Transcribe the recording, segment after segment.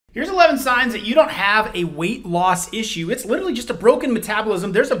11 signs that you don't have a weight loss issue. It's literally just a broken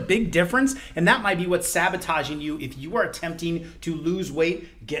metabolism. There's a big difference, and that might be what's sabotaging you if you are attempting to lose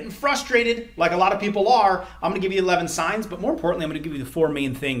weight, getting frustrated like a lot of people are. I'm gonna give you 11 signs, but more importantly, I'm gonna give you the 4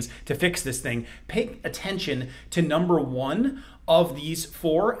 main things to fix this thing. Pay attention to number 1 of these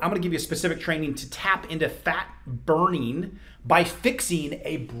 4. I'm gonna give you a specific training to tap into fat burning by fixing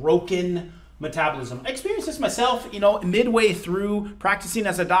a broken metabolism. I experienced this myself, midway through practicing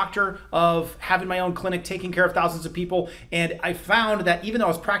as a doctor, of having my own clinic, taking care of thousands of people. And I found that even though I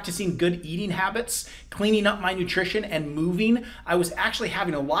was practicing good eating habits, cleaning up my nutrition and moving, I was actually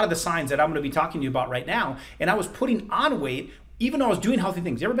having a lot of the signs that I'm going to be talking to you about right now. And I was putting on weight, even though I was doing healthy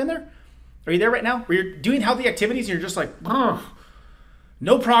things. You ever been there? Are you there right now? Where you're doing healthy activities and you're just like, ugh.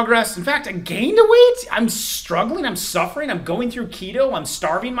 No progress. In fact, I gained a weight. I'm struggling. I'm suffering. I'm going through keto. I'm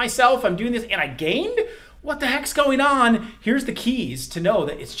starving myself. I'm doing this and I gained? What the heck's going on? Here's the keys to know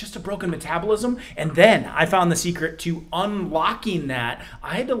that it's just a broken metabolism. And then I found the secret to unlocking that.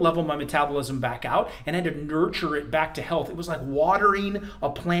 I had to level my metabolism back out and I had to nurture it back to health. It was like watering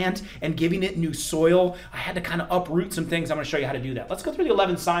a plant and giving it new soil. I had to kind of uproot some things. I'm going to show you how to do that. Let's go through the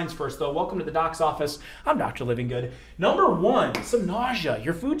 11 signs first, though. Welcome to the doc's office. I'm Dr. Livingood. Number 1, some nausea.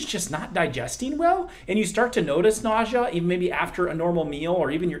 Your food's just not digesting well, and you start to notice nausea even maybe after a normal meal, or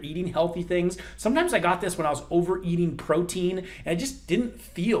even you're eating healthy things. Sometimes I got this when I was overeating protein and I just didn't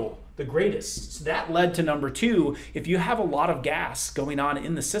feel the greatest. So that led to number 2. If you have a lot of gas going on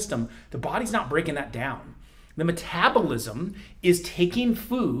in the system, the body's not breaking that down. The metabolism is taking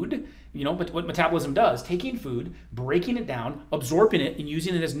food, but what metabolism does, taking food, breaking it down, absorbing it, and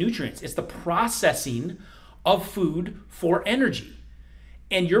using it as nutrients. It's the processing of food for energy.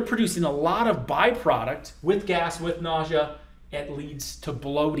 And you're producing a lot of byproduct with gas, with nausea. It leads to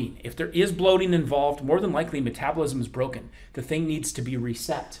bloating. If there is bloating involved, more than likely metabolism is broken. The thing needs to be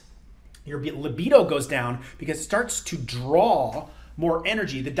reset. Your libido goes down because it starts to draw more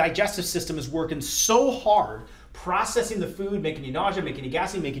energy. The digestive system is working so hard, processing the food, making you nausea, making you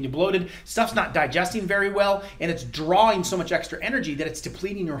gassy, making you bloated. Stuff's not digesting very well, and it's drawing so much extra energy that it's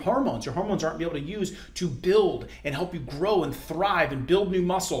depleting your hormones. Your hormones aren't able to use to build and help you grow and thrive and build new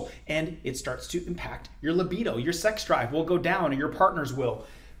muscle, and it starts to impact your libido. Your sex drive will go down, and your partner's will.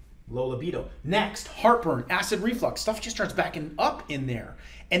 Low libido. Next, heartburn, acid reflux. Stuff just starts backing up in there.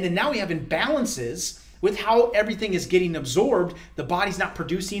 And then now we have imbalances with how everything is getting absorbed. The body's not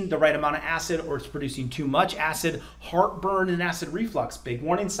producing the right amount of acid, or it's producing too much acid. Heartburn and acid reflux, big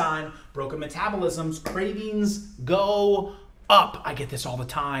warning sign. Broken metabolisms, cravings go up. I get this all the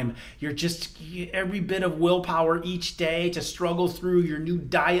time. You're just every bit of willpower each day to struggle through your new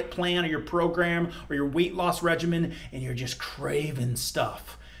diet plan or your program or your weight loss regimen, and you're just craving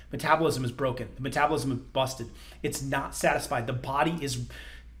stuff. Metabolism is broken. The metabolism is busted. It's not satisfied. The body is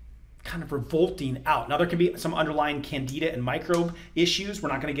kind of revolting out. Now, there can be some underlying candida and microbe issues. We're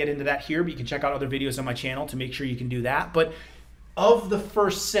not going to get into that here, but you can check out other videos on my channel to make sure you can do that. But of the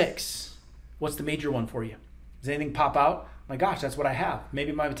first 6, what's the major one for you? Does anything pop out? My gosh, that's what I have.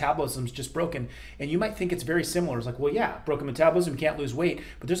 Maybe my metabolism's just broken. And you might think it's very similar. It's like, well, yeah, broken metabolism, you can't lose weight.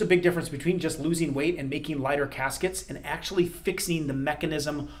 But there's a big difference between just losing weight and making lighter caskets and actually fixing the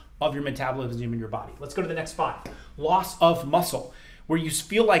mechanism of your metabolism in your body. Let's go to the next 5. Loss of muscle, where you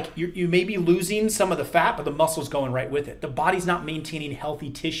feel like you may be losing some of the fat, but the muscle's going right with it. The body's not maintaining healthy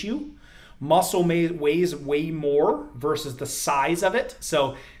tissue. Muscle weighs way more versus the size of it.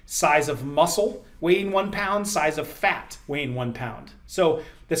 So size of muscle weighing 1 pound, size of fat weighing 1 pound. So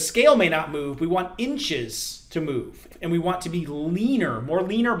the scale may not move. We want inches to move, and we want to be leaner. More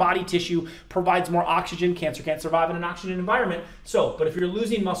leaner body tissue provides more oxygen. Cancer can't survive in an oxygen environment. But if you're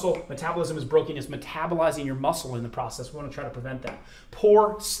losing muscle, metabolism is broken. It's metabolizing your muscle in the process. We want to try to prevent that.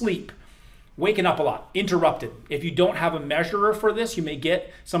 Poor sleep. Waking up a lot, interrupted. If you don't have a measurer for this, you may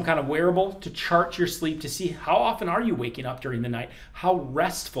get some kind of wearable to chart your sleep to see how often are you waking up during the night. How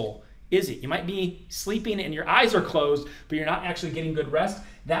restful is it? You might be sleeping and your eyes are closed, but you're not actually getting good rest.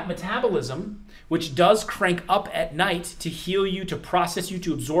 That metabolism, which does crank up at night to heal you, to process you,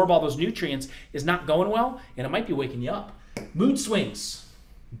 to absorb all those nutrients, is not going well, and it might be waking you up. Mood swings,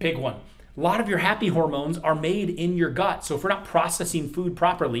 big one. A lot of your happy hormones are made in your gut. So if we're not processing food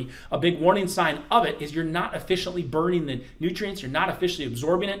properly, a big warning sign of it is you're not efficiently burning the nutrients, you're not efficiently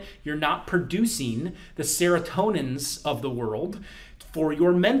absorbing it, you're not producing the serotonins of the world for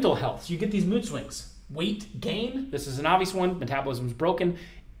your mental health. So you get these mood swings. Weight gain, this is an obvious one, metabolism is broken.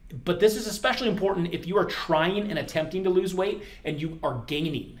 But this is especially important if you are trying and attempting to lose weight and you are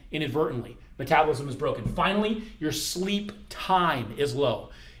gaining inadvertently. Metabolism is broken. Finally, your sleep time is low.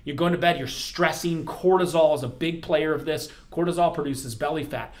 You're going to bed, you're stressing. Cortisol is a big player of this. Cortisol produces belly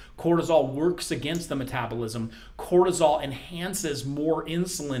fat. Cortisol works against the metabolism. Cortisol enhances more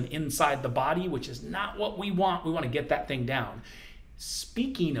insulin inside the body, which is not what we want. We want to get that thing down.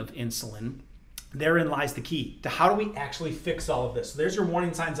 Speaking of insulin, therein lies the key to how do we actually fix all of this. So there's your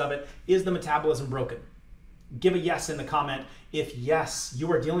warning signs of it. Is the metabolism broken? Give a yes in the comment if yes,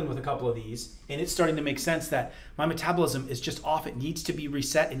 you are dealing with a couple of these and it's starting to make sense that my metabolism is just off. It needs to be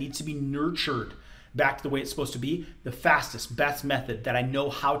reset. It needs to be nurtured back to the way it's supposed to be. The fastest, best method that I know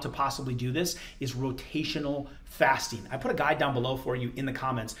how to possibly do this is rotational fasting. I put a guide down below for you in the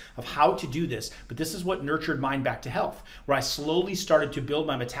comments of how to do this, but this is what nurtured mine back to health, where I slowly started to build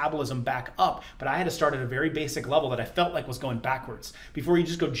my metabolism back up, but I had to start at a very basic level that I felt like was going backwards. Before you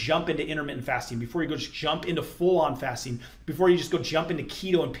just go jump into intermittent fasting, before you go just jump into full-on fasting, before you just go jump into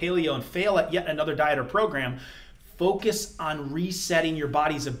keto and paleo and fail at yet another diet or program, focus on resetting your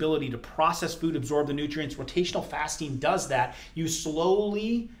body's ability to process food, absorb the nutrients. Rotational fasting does that. You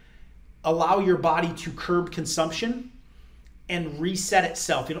slowly allow your body to curb consumption and reset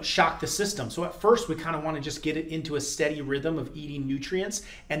itself. You don't shock the system. So at first, we kind of want to just get it into a steady rhythm of eating nutrients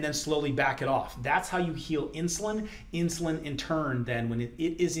and then slowly back it off. That's how you heal insulin. Insulin, in turn, then when it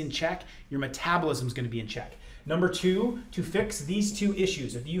is in check, your metabolism is going to be in check. Number two, to fix these two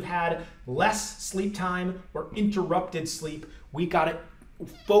issues, if you had less sleep time or interrupted sleep, we got to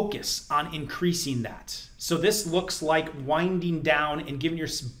focus on increasing that. So this looks like winding down and giving your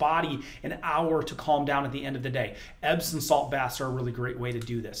body an hour to calm down at the end of the day. Epsom salt baths are a really great way to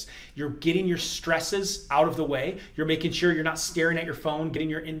do this. You're getting your stresses out of the way. You're making sure you're not staring at your phone, getting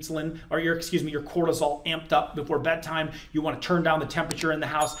your insulin or your cortisol amped up before bedtime. You want to turn down the temperature in the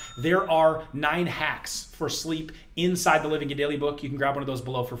house. There are 9 hacks for sleep inside the Livingood Daily book. You can grab one of those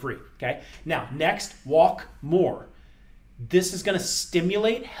below for free. Okay. Now, next, walk more. This is going to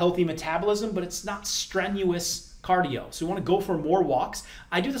stimulate healthy metabolism, but it's not strenuous cardio. So we want to go for more walks.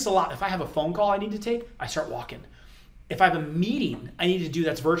 I do this a lot. If I have a phone call I need to take, I start walking. If I have a meeting I need to do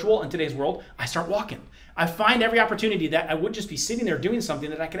that's virtual in today's world, I start walking. I find every opportunity that I would just be sitting there doing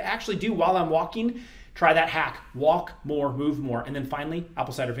something that I could actually do while I'm walking. Try that hack. Walk more, move more. And then finally,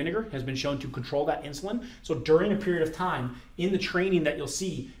 apple cider vinegar has been shown to control that insulin. So during a period of time in the training that you'll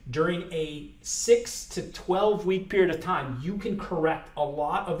see, during a 6 to 12 week period of time, you can correct a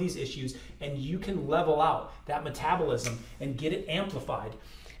lot of these issues and you can level out that metabolism and get it amplified.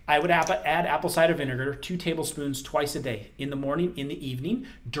 I would add apple cider vinegar, 2 tablespoons twice a day, in the morning, in the evening,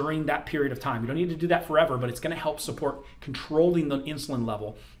 during that period of time. You don't need to do that forever, but it's going to help support controlling the insulin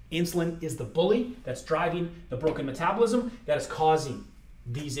level. Insulin is the bully that's driving the broken metabolism that is causing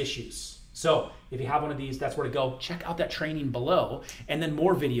these issues. So if you have one of these, that's where to go. Check out that training below and then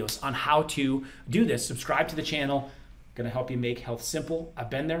more videos on how to do this. Subscribe to the channel. Going to help you make health simple. I've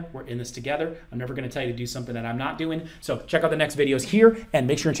been there. We're in this together. I'm never going to tell you to do something that I'm not doing. So check out the next videos here and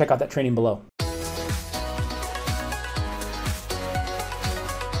make sure and check out that training below.